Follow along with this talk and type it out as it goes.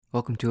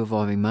Welcome to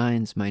Evolving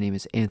Minds. My name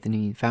is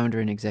Anthony, founder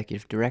and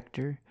executive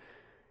director.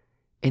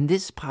 And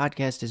this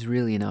podcast is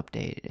really an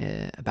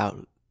update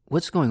about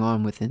what's going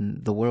on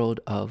within the world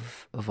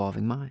of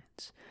Evolving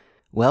Minds.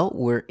 Well,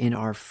 we're in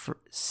our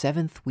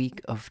seventh week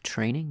of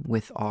training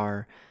with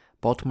our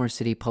Baltimore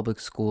City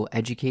Public School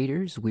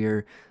educators.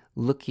 We're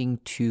looking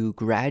to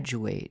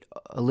graduate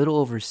a little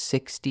over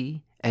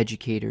 60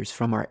 educators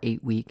from our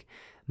 8-week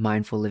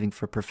Mindful Living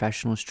for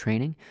Professionals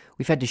training.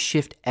 We've had to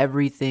shift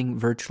everything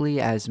virtually,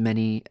 as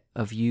many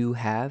of you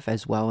have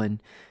as well,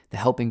 in the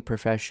helping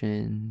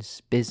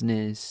professions,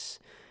 business,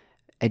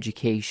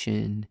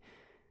 education.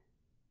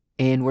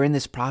 And we're in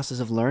this process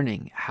of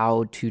learning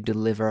how to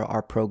deliver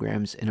our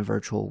programs in a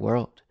virtual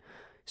world.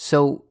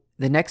 So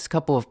the next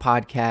couple of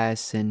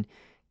podcasts, and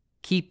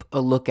keep a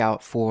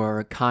lookout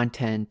for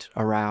content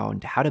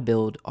around how to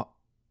build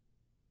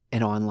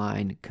an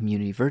online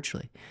community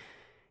virtually.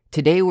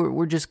 Today,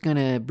 we're just going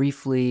to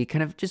briefly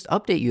kind of just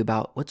update you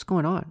about what's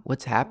going on,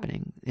 what's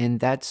happening.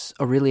 And that's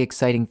a really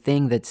exciting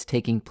thing that's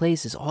taking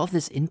place, is all of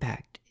this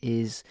impact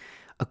is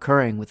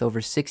occurring with over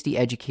 60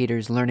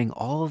 educators learning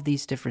all of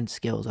these different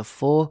skills, a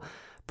full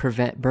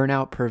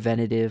burnout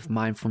preventative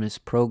mindfulness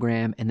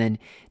program, and then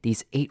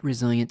these 8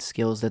 resilient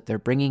skills that they're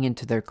bringing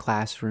into their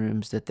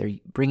classrooms, that they're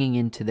bringing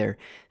into their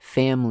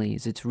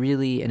families. It's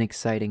really an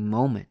exciting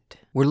moment.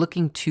 We're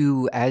looking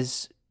to,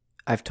 as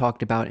I've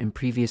talked about in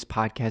previous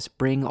podcasts,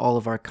 bring all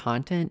of our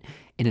content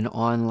in an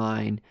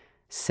online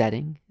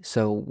setting.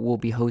 So we'll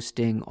be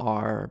hosting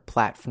our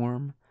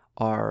platform,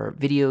 our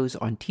videos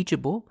on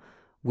Teachable,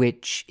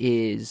 which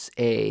is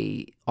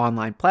a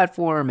online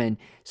platform. And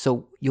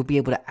so you'll be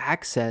able to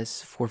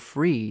access for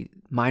free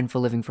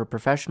Mindful Living for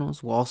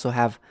Professionals. We'll also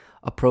have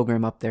a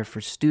program up there for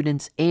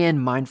students,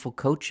 and mindful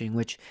coaching,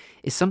 which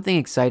is something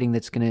exciting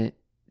that's going to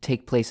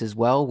take place as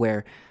well,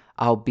 where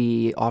I'll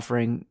be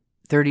offering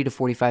 30 to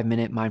 45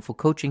 minute mindful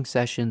coaching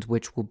sessions,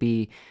 which will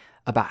be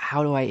about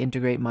how do I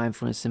integrate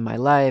mindfulness in my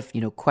life,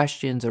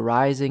 questions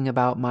arising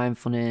about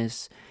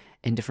mindfulness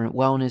and different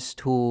wellness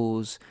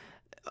tools,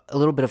 a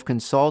little bit of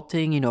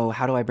consulting,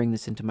 how do I bring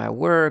this into my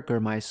work or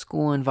my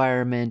school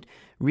environment?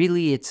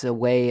 Really, it's a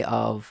way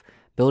of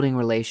building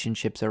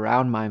relationships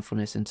around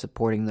mindfulness and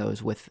supporting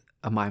those with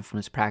a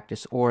mindfulness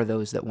practice, or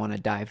those that want to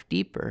dive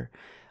deeper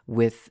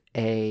with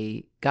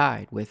a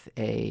guide, with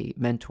a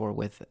mentor,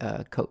 with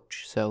a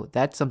coach. So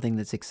that's something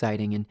that's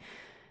exciting, and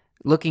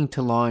looking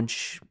to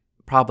launch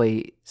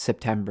probably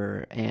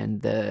September,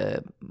 and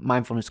the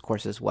mindfulness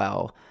course as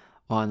well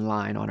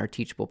online on our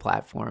Teachable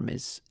platform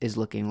is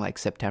looking like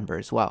September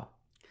as well.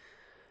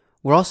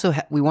 We're also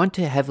we want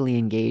to heavily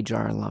engage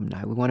our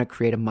alumni. We want to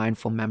create a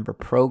mindful member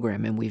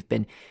program, and we've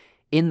been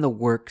in the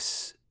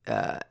works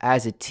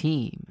as a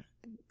team,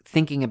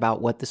 thinking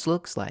about what this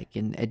looks like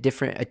in a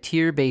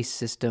tier-based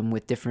system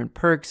with different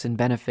perks and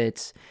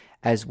benefits,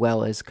 as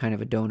well as kind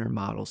of a donor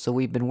model. So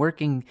we've been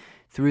working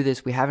through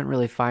this. We haven't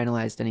really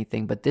finalized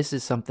anything, but this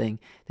is something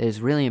that is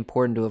really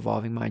important to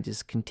Evolving Minds,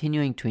 is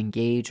continuing to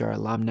engage our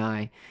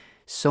alumni.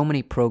 So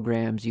many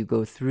programs, you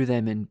go through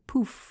them and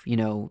poof,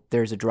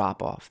 there's a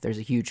drop off, there's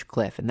a huge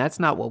cliff, and that's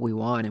not what we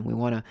want. And we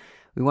want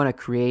to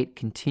create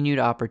continued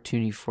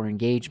opportunity for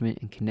engagement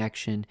and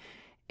connection.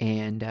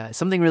 And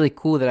something really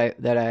cool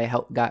that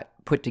I got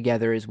put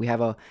together is we have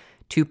a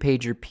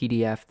 2-pager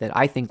PDF that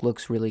I think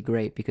looks really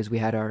great, because we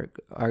had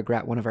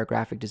one of our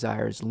graphic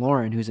designers,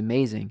 Lauren, who's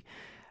amazing,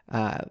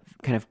 kind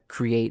of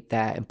create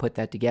that and put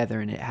that together.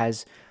 And it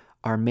has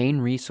our main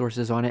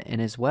resources on it, and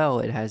as well,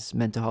 it has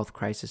mental health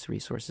crisis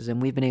resources.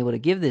 And we've been able to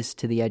give this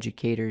to the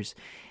educators,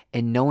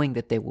 and knowing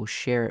that they will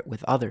share it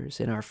with others.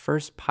 In our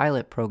first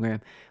pilot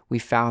program, we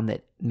found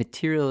that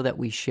material that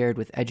we shared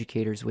with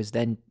educators was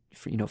then,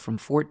 from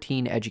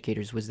 14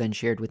 educators, was then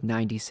shared with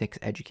 96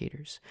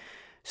 educators.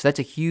 So that's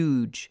a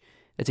huge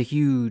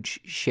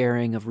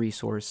sharing of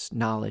resource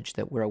knowledge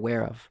that we're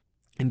aware of.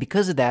 And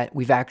because of that,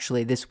 we've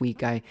actually, this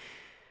week,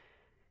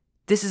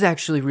 this is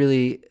actually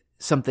really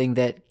something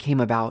that came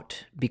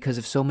about because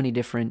of so many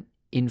different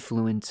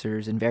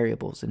influencers and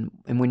variables. And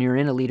when you're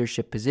in a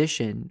leadership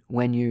position,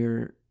 when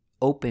you're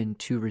open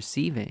to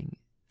receiving,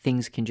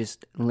 things can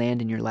just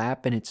land in your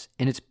lap, and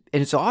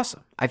it's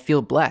awesome. I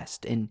feel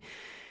blessed. And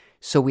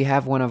so we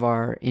have one of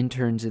our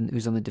interns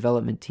who's on the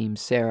development team,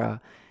 Sarah,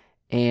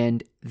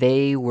 and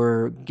they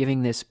were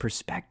giving this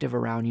perspective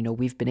around,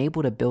 we've been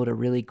able to build a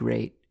really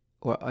great,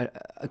 or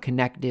a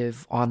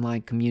connective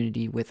online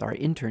community with our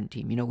intern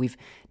team. We've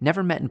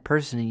never met in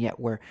person, and yet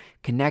we're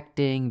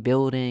connecting,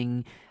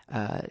 building,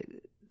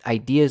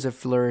 ideas are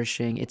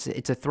flourishing. It's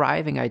a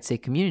thriving, I'd say,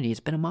 community. It's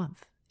been a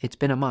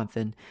month,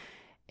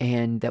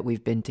 and that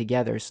we've been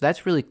together. So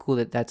that's really cool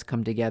that that's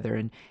come together.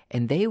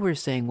 And they were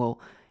saying, well,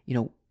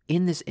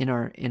 in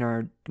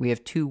our we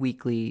have 2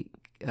 weekly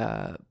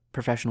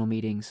professional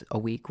meetings a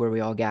week where we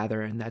all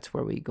gather, and that's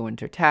where we go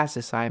into tasks,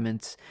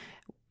 assignments,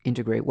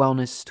 integrate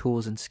wellness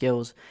tools and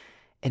skills.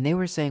 And they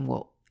were saying,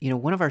 well,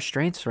 one of our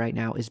strengths right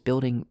now is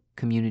building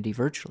community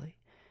virtually.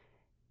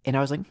 And I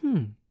was like,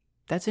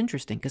 that's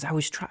interesting, because I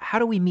was how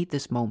do we meet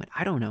this moment?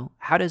 I don't know.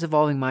 How does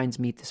Evolving Minds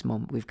meet this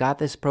moment? We've got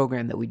this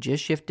program that we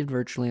just shifted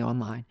virtually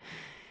online.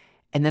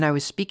 And then I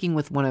was speaking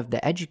with one of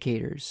the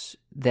educators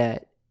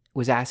that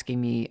was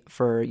asking me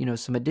for,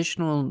 some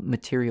additional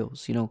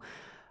materials.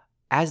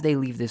 As they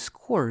leave this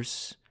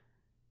course,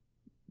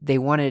 they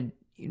wanted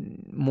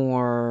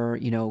more,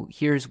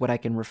 here's what I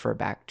can refer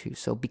back to.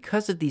 So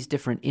because of these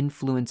different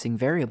influencing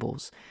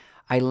variables,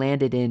 I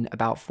landed in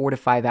about 4 to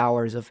 5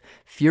 hours of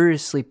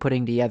furiously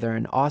putting together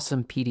an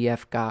awesome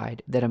PDF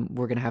guide that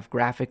we're going to have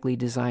graphically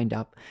designed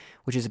up,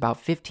 which is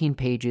about 15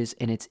 pages,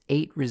 and it's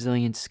 8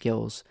 resilience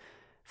skills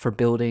for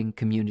building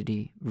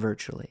community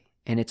virtually.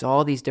 And it's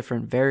all these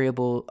different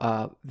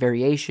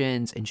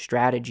variations and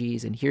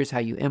strategies, and here's how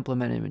you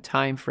implement them in a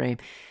time frame,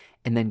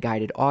 and then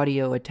guided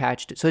audio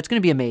attached. So it's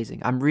going to be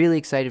amazing. I'm really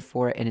excited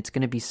for it, and it's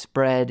going to be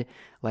spread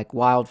like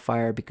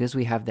wildfire because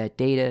we have that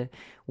data.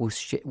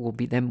 We'll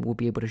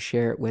be able to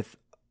share it with.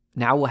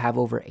 Now we'll have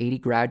over 80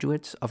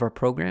 graduates of our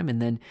program,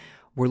 and then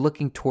we're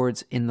looking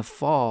towards in the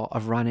fall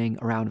of running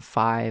around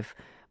 5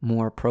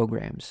 more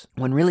programs.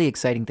 One really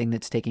exciting thing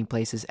that's taking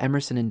place is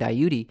Emerson and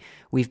Diuti.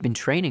 We've been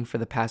training for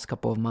the past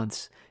couple of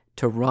months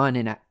to run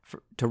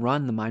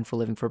the Mindful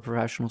Living for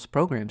Professionals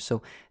program.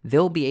 So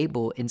they'll be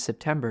able in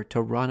September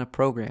to run a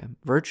program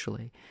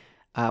virtually,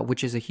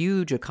 which is a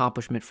huge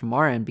accomplishment from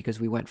our end because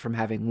we went from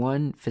having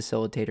 1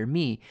 facilitator,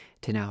 me,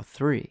 to now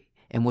 3.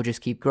 And we'll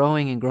just keep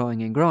growing and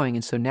growing and growing.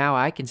 And so now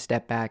I can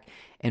step back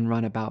and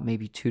run about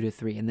maybe 2 to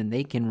 3, and then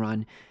they can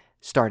run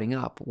starting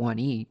up 1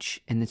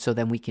 each. And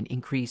then we can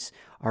increase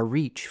our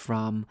reach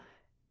from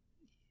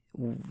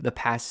the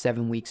past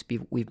 7 weeks.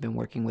 We've been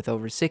working with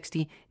over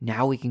 60.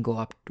 Now we can go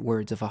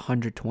upwards of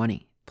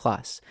 120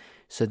 plus.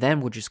 So then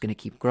we're just going to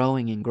keep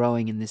growing and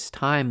growing in this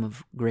time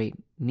of great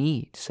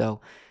need. So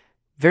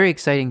very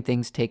exciting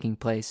things taking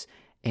place.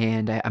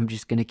 And I'm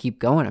just going to keep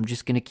going. I'm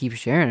just going to keep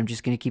sharing. I'm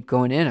just going to keep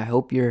going in. I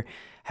hope you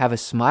have a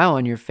smile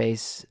on your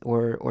face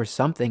or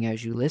something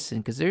as you listen,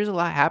 because there's a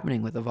lot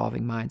happening with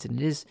Evolving Minds, and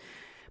it is.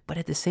 But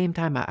at the same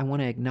time, I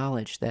want to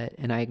acknowledge that,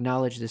 and I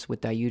acknowledged this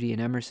with Diuti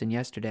and Emerson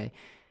yesterday,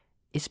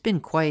 it's been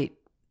quite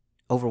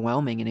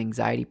overwhelming and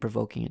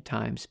anxiety-provoking at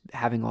times,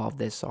 having all of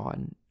this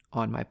on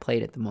my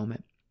plate at the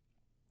moment.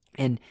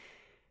 And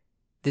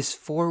this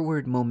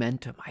forward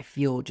momentum, I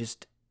feel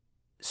just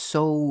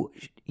so,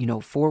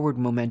 forward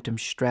momentum,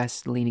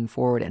 stress, leaning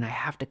forward, and I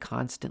have to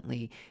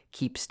constantly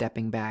keep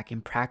stepping back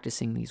and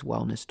practicing these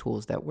wellness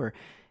tools that we're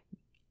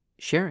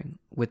sharing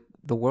with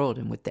the world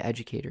and with the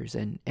educators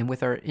and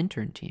with our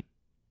intern team.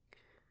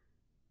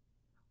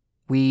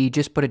 We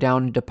just put a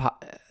down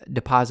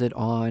deposit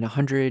on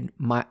 100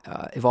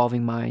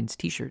 Evolving Minds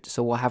t-shirts.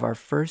 So we'll have our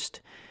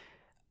first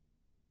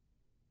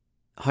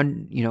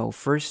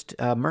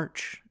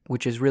merch,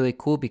 which is really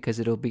cool because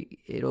it'll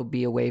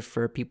be a way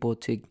for people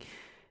to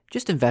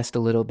just invest a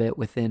little bit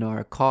within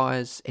our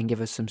cause and give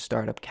us some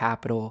startup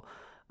capital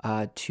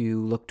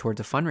to look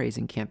towards a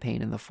fundraising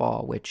campaign in the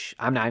fall, which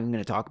I'm not even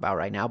going to talk about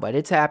right now, but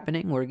it's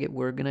happening.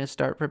 We're going to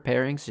start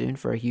preparing soon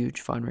for a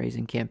huge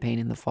fundraising campaign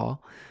in the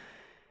fall.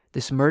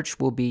 This merch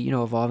will be,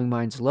 Evolving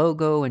Minds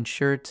logo and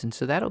shirts, and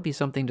so that'll be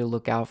something to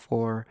look out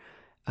for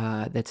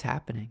that's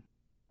happening.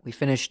 We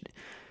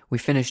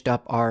finished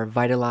up our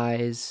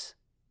Vitalize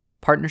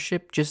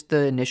partnership, just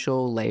the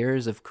initial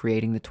layers of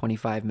creating the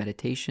 25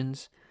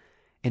 meditations.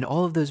 And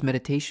all of those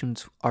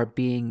meditations are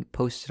being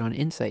posted on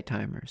Insight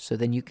Timer. So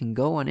then you can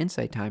go on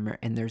Insight Timer,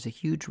 and there's a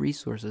huge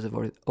resources of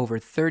over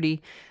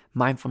 30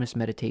 mindfulness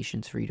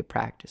meditations for you to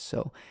practice.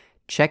 So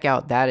check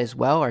out that as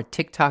well. Our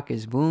TikTok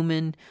is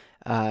booming.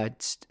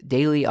 It's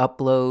daily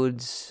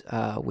uploads,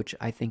 which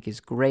I think is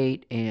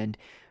great. And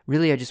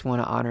really, I just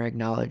want to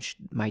acknowledge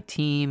my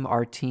team,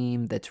 our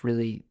team that's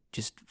really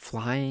just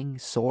flying,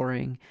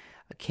 soaring.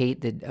 Kate,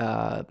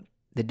 the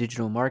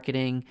digital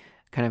marketing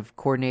kind of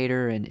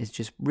coordinator, and is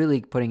just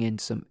really putting in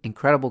some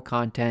incredible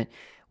content.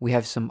 We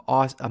have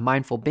a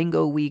mindful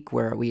bingo week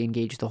where we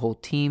engage the whole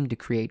team to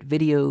create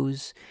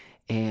videos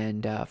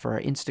and for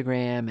our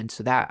Instagram. And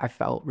so that I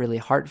felt really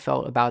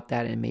heartfelt about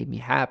that, and it made me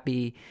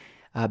happy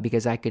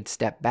because I could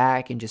step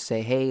back and just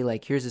say, hey,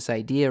 like, here's this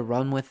idea,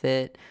 run with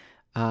it.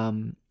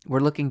 We're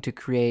looking to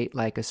create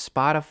like a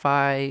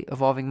Spotify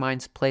Evolving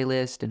Minds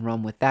playlist and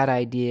run with that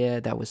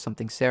idea. That was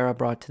something Sarah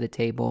brought to the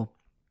table.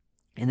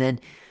 And then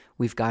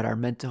we've got our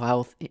mental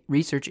health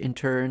research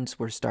interns.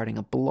 We're starting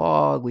a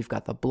blog. We've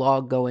got the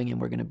blog going, and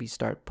we're going to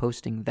start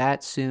posting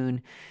that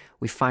soon.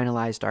 We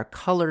finalized our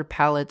color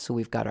palette, so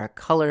we've got our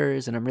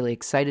colors, and I'm really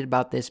excited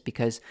about this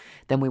because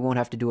then we won't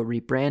have to do a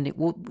rebranding.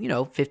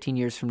 Well, 15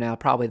 years from now,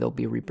 probably there'll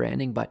be a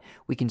rebranding, but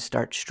we can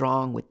start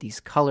strong with these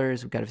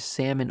colors. We've got a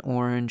salmon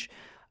orange,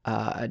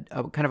 an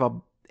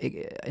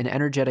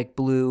energetic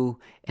blue,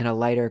 and a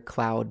lighter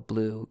cloud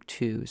blue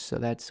too. So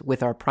that's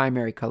with our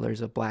primary colors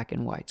of black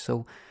and white.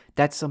 So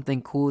that's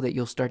something cool that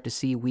you'll start to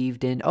see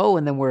weaved in. Oh,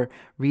 and then we're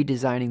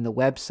redesigning the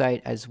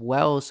website as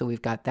well. So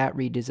we've got that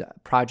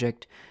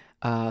project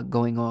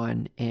going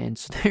on. And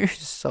so there's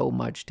so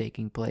much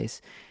taking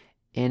place.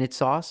 And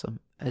it's awesome.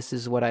 This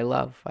is what I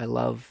love. I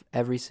love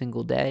every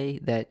single day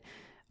that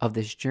of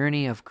this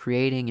journey of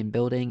creating and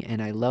building,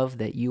 and I love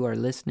that you are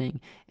listening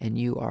and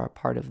you are a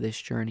part of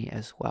this journey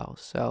as well.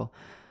 So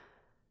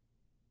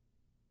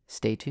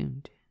stay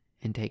tuned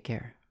and take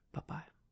care. Bye-bye.